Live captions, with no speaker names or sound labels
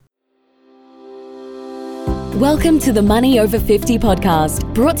Welcome to the Money Over 50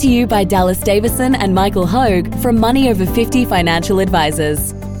 podcast, brought to you by Dallas Davison and Michael Hogue from Money Over 50 Financial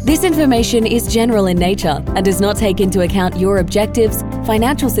Advisors. This information is general in nature and does not take into account your objectives,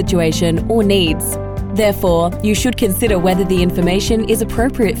 financial situation, or needs. Therefore, you should consider whether the information is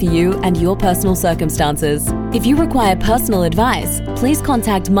appropriate for you and your personal circumstances. If you require personal advice, please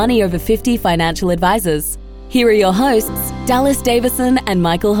contact Money Over 50 Financial Advisors. Here are your hosts, Dallas Davison and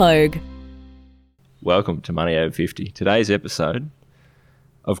Michael Hogue. Welcome to Money Over 50. Today's episode,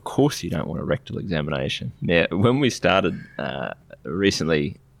 of course you don't want a rectal examination. Now, when we started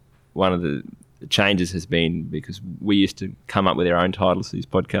recently, one of the changes has been because we used to come up with our own titles for this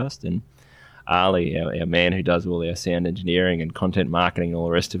podcast, and Ali, our man who does all our sound engineering and content marketing and all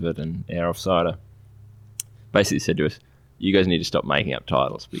the rest of it, and our offsider, basically said to us, you guys need to stop making up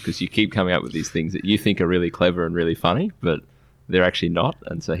titles because you keep coming up with these things that you think are really clever and really funny, but they're actually not.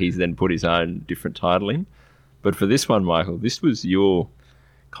 And so he's then put his own different title in. But for this one, Michael, this was your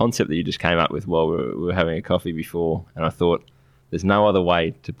concept that you just came up with while we were having a coffee before, and I thought, there's no other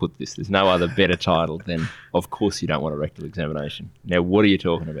way to put this. There's no other better title than, of course you don't want a rectal examination. Now, what are you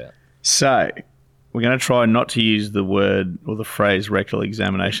talking about? So, we're going to try not to use the word or the phrase rectal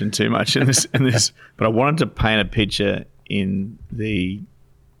examination too much in this, but I wanted to paint a picture in the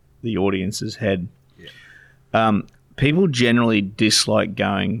audience's head. Yeah. People generally dislike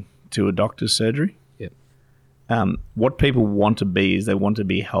going to a doctor's surgery. Yep. What people want to be is they want to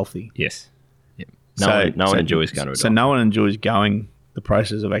be healthy. Yes. Yep. No one enjoys going to a doctor. So no one enjoys the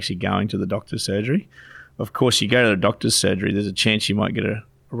process of actually going to the doctor's surgery. Of course, you go to the doctor's surgery, there's a chance you might get a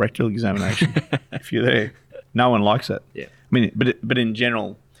rectal examination if you're there. No one likes it. Yeah. I mean, but in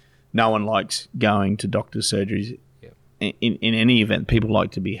general, no one likes going to doctor's surgeries. Yep. In any event, people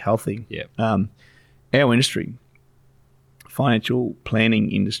like to be healthy. Yep. Our industry, financial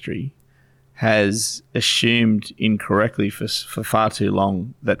planning industry, has assumed incorrectly for far too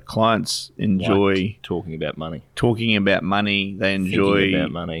long that clients enjoy talking about money. They enjoy thinking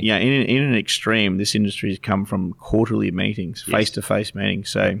about money. Yeah, in an extreme, this industry has come from quarterly meetings, Yes. face-to-face meetings.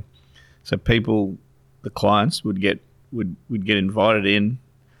 So people, the clients would get invited in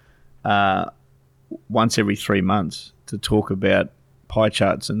once every 3 months to talk about pie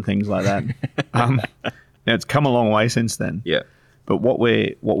charts and things like that. Now it's come a long way since then. Yeah. But what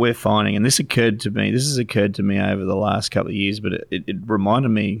we're finding, and this has occurred to me over the last couple of years, but it reminded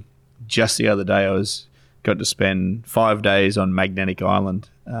me just the other day. Got to spend 5 days on Magnetic Island.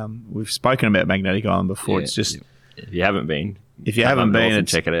 We've spoken about Magnetic Island before. Yeah. It's just, if you haven't been,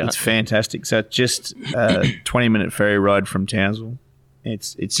 check it out. It's fantastic. So it's just a 20-minute ferry ride from Townsville.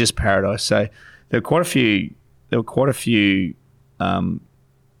 It's just paradise. So there were quite a few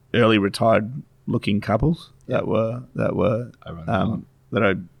early retired looking couples that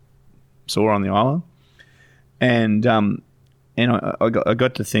I saw on the island, and I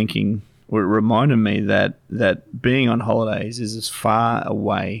got to thinking. It reminded me that being on holidays is as far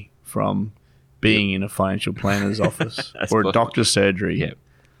away from being in a financial planner's office or a doctor's surgery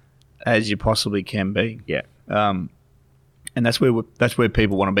as you possibly can be. Yeah. And that's where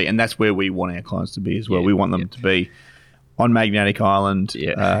people want to be, and that's where we want our clients to be as well. Yeah. We want them to be on Magnetic Island,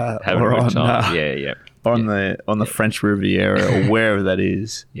 having or a good on time. on the French Riviera or wherever that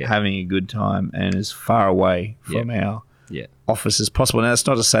is, Yeah. having a good time and as far away from our office as possible. Now, that's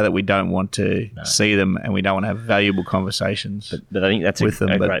not to say that we don't want to see them and we don't want to have valuable conversations. But I think that's with them,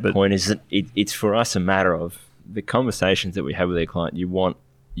 a great point. Is that it's for us a matter of the conversations that we have with our client. You want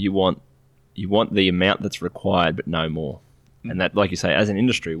the amount that's required, but no more. And that, like you say, as an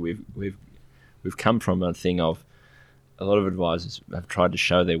industry, we've come from a thing of, a lot of advisors have tried to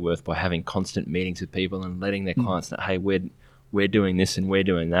show their worth by having constant meetings with people and letting their clients know, hey, we're doing this and we're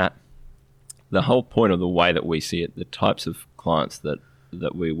doing that. The whole point of the way that we see it, the types of clients that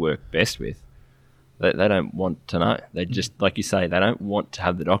we work best with, they don't want to know. They just, like you say, they don't want to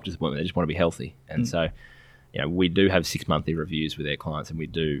have the doctor's appointment. They just want to be healthy. And so, we do have 6-monthly reviews with our clients, and we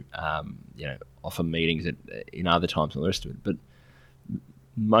do, offer meetings in other times and the rest of it. But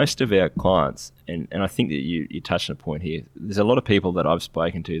most of our clients, and I think that you touched on a point here, there's a lot of people that I've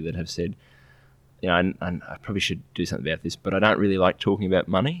spoken to that have said, and I probably should do something about this, but I don't really like talking about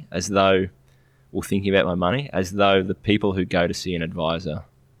money or thinking about my money, as though the people who go to see an advisor,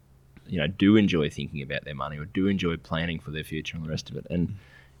 do enjoy thinking about their money or do enjoy planning for their future and the rest of it. And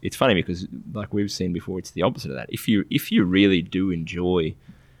it's funny because, like we've seen before, it's the opposite of that. If you really do enjoy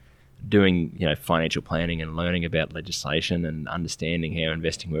doing financial planning and learning about legislation and understanding how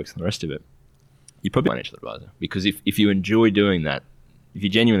investing works and the rest of it, you're probably a financial advisor. Because if you enjoy doing that, if you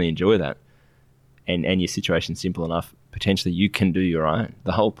genuinely enjoy that, and your situation's simple enough, potentially you can do your own.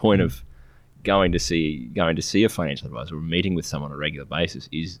 The whole point of going to see a financial advisor or meeting with someone on a regular basis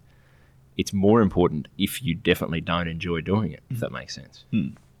it's more important if you definitely don't enjoy doing it, if that makes sense.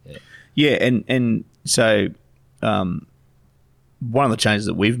 Yeah, and so one of the changes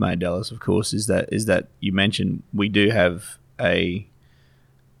that we've made, Dallas, of course, is that you mentioned we do have a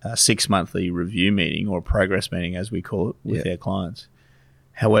 6-monthly review meeting, or a progress meeting as we call it, with our clients.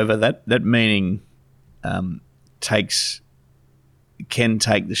 However, that meeting can take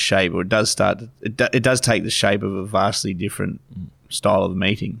the shape, or it does take the shape of a vastly different style of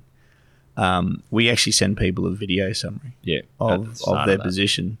meeting. We actually send people a video summary of their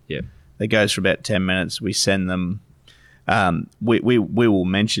position. Yeah, that goes for about 10 minutes. We send them. We will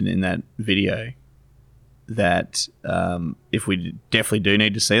mention in that video that if we definitely do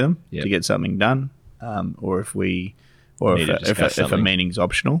need to see them to get something done, or if a meeting's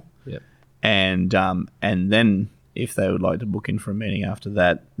optional, and then if they would like to book in for a meeting after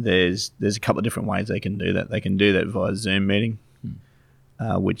that, there's a couple of different ways they can do that. They can do that via Zoom meeting,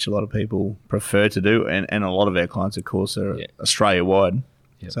 which a lot of people prefer to do, and a lot of our clients, of course, are Australia wide,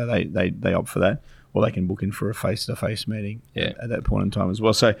 so they opt for that, or they can book in for a face-to-face meeting at that point in time as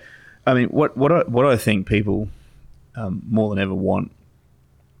well. So, I mean, what I think people more than ever want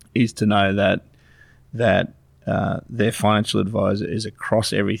is to know that their financial advisor is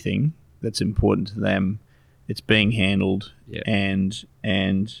across everything that's important to them. It's being handled, and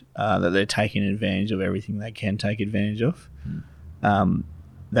that they're taking advantage of everything they can take advantage of.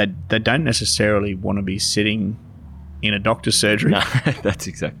 They don't necessarily want to be sitting in a doctor's surgery. No, that's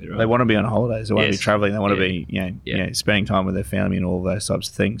exactly right. They want to be on holidays. They want to be traveling. They want to be, spending time with their family and all those types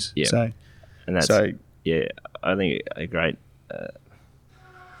of things. Yeah. So, and that's, I think a great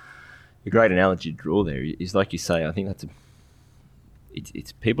analogy to draw there is, like you say, I think that's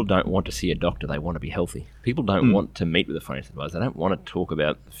it's people don't want to see a doctor. They want to be healthy. People don't want to meet with a financial advisor. They don't want to talk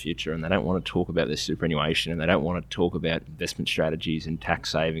about the future, and they don't want to talk about their superannuation, and they don't want to talk about investment strategies and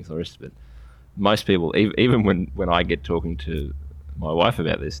tax savings and the rest of it. Most people, even when I get talking to my wife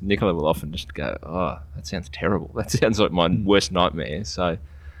about this, Nicola will often just go, "Oh, that sounds terrible. That sounds like my worst nightmare." So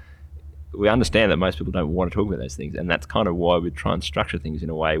we understand that most people don't want to talk about those things, and that's kind of why we try and structure things in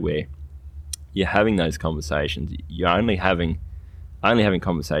a way where you're having those conversations. You're only having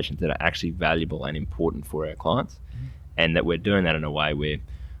conversations that are actually valuable and important for our clients, and that we're doing that in a way where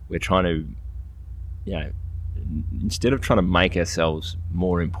we're trying to, instead of trying to make ourselves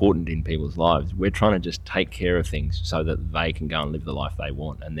more important in people's lives, we're trying to just take care of things so that they can go and live the life they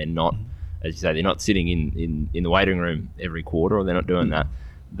want, and they're not, as you say, they're not sitting in the waiting room every quarter, or they're not doing that.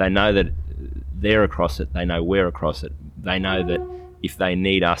 They know that they're across it. They know we're across it. They know that if they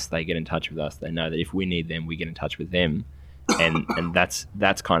need us, they get in touch with us. They know that if we need them, we get in touch with them. And that's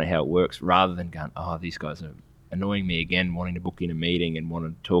kind of how it works, rather than going, oh, these guys are annoying me again, wanting to book in a meeting and want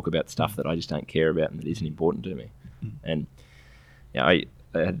to talk about stuff that I just don't care about and that isn't important to me. And I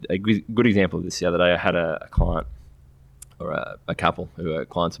had a good example of this the other day. I had a client, or a couple who are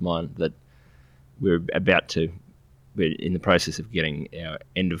clients of mine, that we're in the process of getting our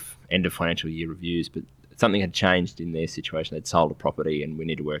end of financial year reviews, but something had changed in their situation. They'd sold a property, and we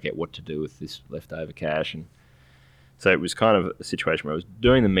need to work out what to do with this leftover cash. And so it was kind of a situation where I was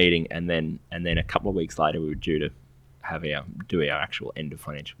doing the meeting, and then a couple of weeks later we were due to do our actual end of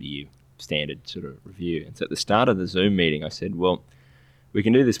financial year standard sort of review. And so at the start of the Zoom meeting, I said, well, we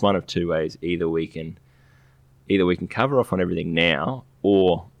can do this one of two ways. Either we can cover off on everything now,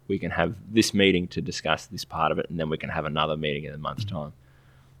 or we can have this meeting to discuss this part of it, and then we can have another meeting in a month's time.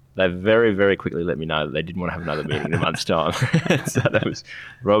 They very, very quickly let me know that they didn't want to have another meeting in a month's time. So that was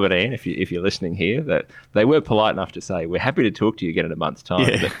Robert Ian, if you're listening here, that they were polite enough to say, we're happy to talk to you again in a month's time,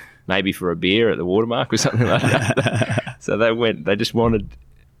 but maybe for a beer at the Watermark or something like that. So they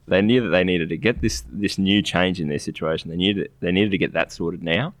knew that they needed to get this new change in their situation. They knew that they needed to get that sorted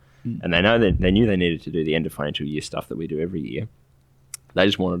now, and they knew they needed to do the end of financial year stuff that we do every year. They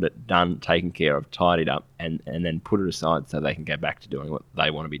just wanted it done, taken care of, tidied up, and then put it aside so they can go back to doing what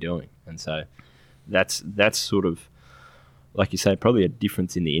they want to be doing. And so that's sort of, like you say, probably a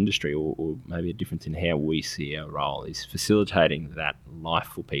difference in the industry, or maybe a difference in how we see our role, is facilitating that life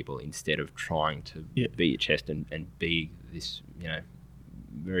for people instead of trying to be your chest and be this,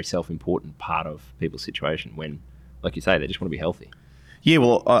 very self-important part of people's situation when, like you say, they just want to be healthy. Yeah,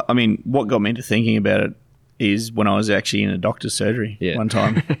 well, I mean, what got me into thinking about it is when I was actually in a doctor's surgery one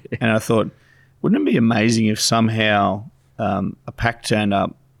time, and I thought, wouldn't it be amazing if somehow a pack turned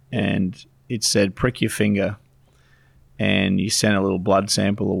up and it said, prick your finger, and you sent a little blood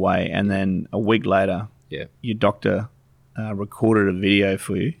sample away, and then a week later, your doctor recorded a video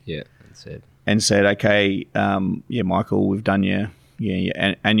for you, and said, okay, Michael, we've done your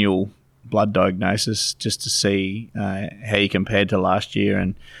annual blood diagnosis just to see how you compared to last year.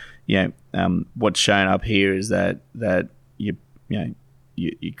 And what's shown up here is that your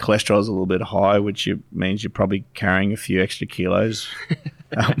cholesterol's a little bit high, which means you're probably carrying a few extra kilos,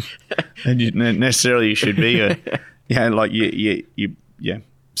 and you should be.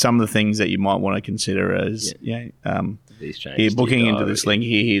 Some of the things that you might want to consider as you're booking into this link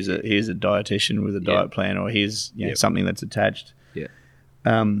here. Here's a dietitian with a diet plan, or here's something that's attached.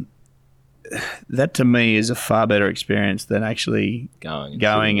 That to me is a far better experience than actually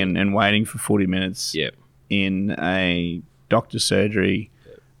going and waiting for 40 minutes in a doctor's surgery.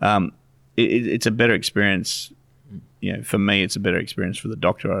 It's a better experience. For me, it's a better experience for the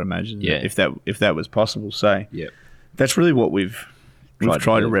doctor, I'd imagine. If that was possible. So that's really what we've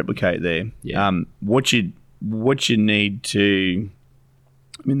tried to replicate there. What you need to,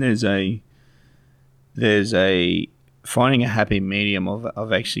 there's a finding a happy medium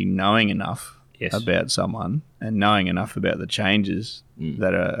of actually knowing enough about someone and knowing enough about the changes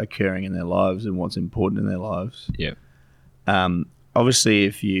that are occurring in their lives and what's important in their lives. Obviously,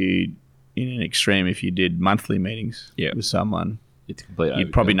 if you did monthly meetings with someone, it's complete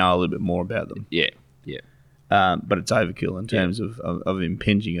you'd probably know a little bit more about them. But it's overkill in terms of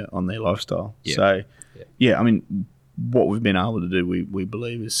impinging on their lifestyle. So, what we've been able to do, we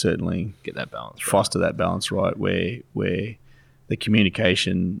believe, is certainly get that balance, foster that balance, right, where the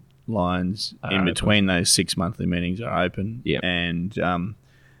communication lines in between those 6 monthly meetings are open, and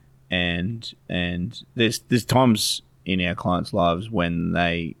there's times in our clients' lives when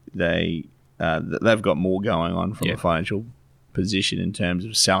they've got more going on from a financial position in terms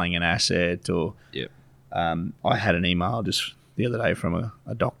of selling an asset or. I had an email just the other day from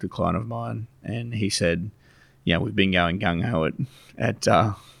a doctor client of mine, and he said, we've been going gung-ho at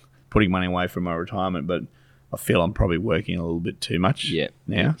putting money away from my retirement, but I feel I'm probably working a little bit too much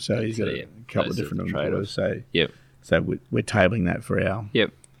now. So he's got a couple of different employers. So we're tabling that for our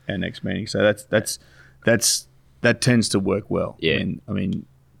next meeting. So that tends to work well. I mean,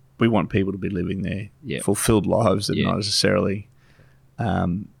 we want people to be living their fulfilled lives and not necessarily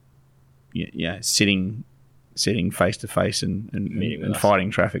sitting face to face and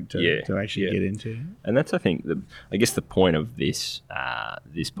fighting traffic to actually get into. And that's, I think, I guess the point of this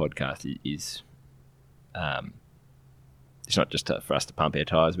podcast is it's not just for us to pump our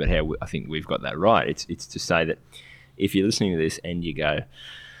tires, but how I think we've got that right. It's to say that if you're listening to this and you go,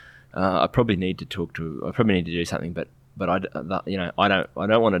 I probably need to do something, but I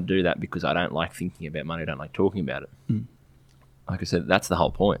don't want to do that because I don't like thinking about money. I don't like talking about it. Like I said, that's the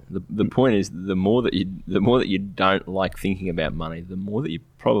whole point. The point is the more that you don't like thinking about money, the more that you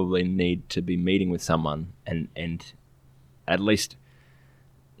probably need to be meeting with someone and at least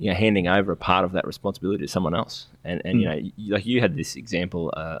handing over a part of that responsibility to someone else. And like you had this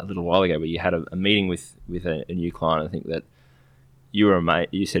example a little while ago where you had a meeting with a new client. I think that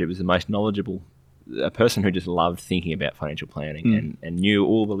you said it was the most knowledgeable, a person who just loved thinking about financial planning and knew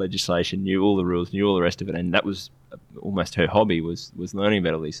all the legislation, knew all the rules, knew all the rest of it, and that was almost her hobby was learning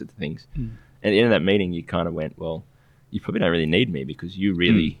about all these sorts of things. And at the end of that meeting, you kind of went, well, you probably don't really need me because you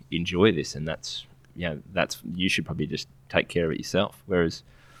really enjoy this, and that's you should probably just take care of it yourself. Whereas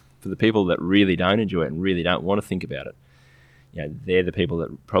for the people that really don't enjoy it and really don't want to think about it, they're the people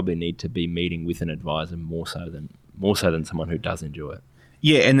that probably need to be meeting with an advisor more so than someone who does enjoy it.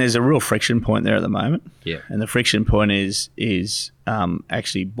 Yeah, and there's a real friction point there at the moment. Yeah, and the friction point is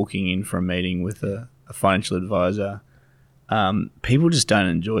actually booking in for a meeting with a financial advisor. People just don't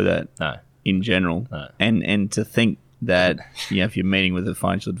enjoy that in general. No. And to think that if you're meeting with a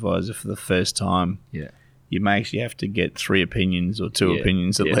financial advisor for the first time, you may actually have to get 3 opinions or 2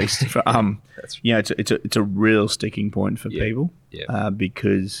 opinions at least. It's a real sticking point for people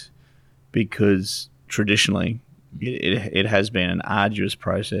because traditionally. It has been an arduous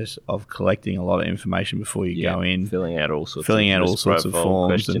process of collecting a lot of information before you go in, filling out all sorts of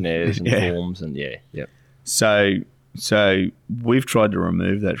forms, questionnaires and forms, and So we've tried to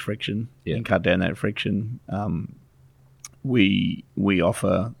remove that friction and cut down that friction. We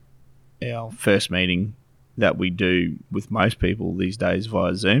offer our first meeting that we do with most people these days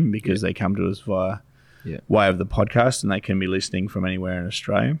via Zoom because they come to us via way of the podcast and they can be listening from anywhere in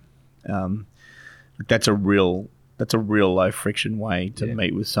Australia. That's a real low friction way to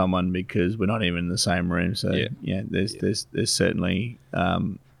meet with someone because we're not even in the same room. So there's certainly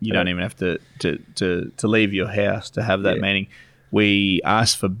you don't even have to leave your house to have that meeting. We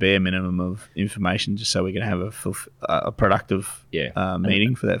ask for bare minimum of information just so we can have a productive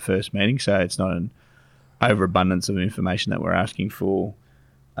meeting for that first meeting. So it's not an overabundance of information that we're asking for,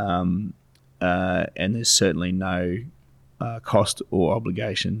 and there's certainly no cost or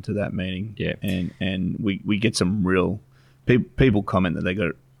obligation to that meeting. Yeah. And we get some real people comment that they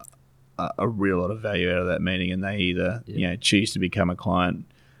got a real lot of value out of that meeting, and they either choose to become a client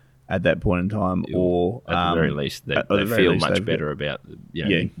at that point in time, or at the very least, they feel much better about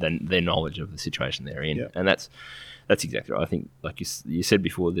than their knowledge of the situation they're in. And that's exactly right. I think, like you said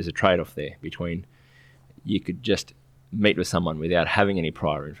before, there's a trade-off there between you could just meet with someone without having any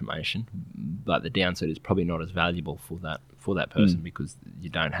prior information, but the downside is probably not as valuable for that person because you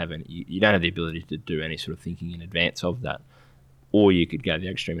don't have the ability to do any sort of thinking in advance of that. Or you could go the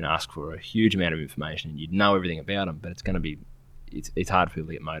extreme and ask for a huge amount of information, and you'd know everything about them, but it's hard for people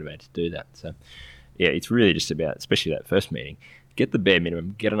to get motivated to do that. So it's really just about, especially that first meeting, get the bare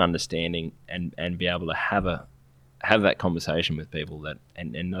minimum, get an understanding, and be able to have that conversation with people that,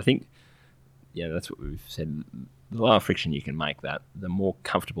 and I think that's what we've said. The lower friction you can make that, the more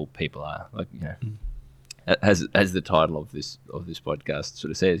comfortable people are. Like, as the title of this podcast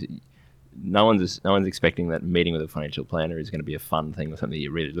sort of says, no one's expecting that meeting with a financial planner is going to be a fun thing or something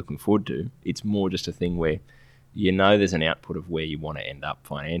you're really looking forward to. It's more just a thing where there's an output of where you want to end up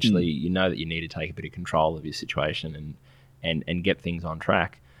financially. You know that you need to take a bit of control of your situation and get things on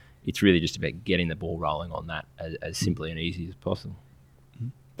track. It's really just about getting the ball rolling on that as simply and easy as possible.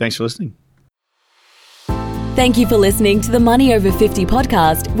 Thanks for listening. Thank you for listening to the Money Over 50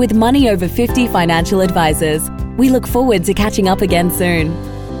 podcast with Money Over 50 Financial Advisors. We look forward to catching up again soon.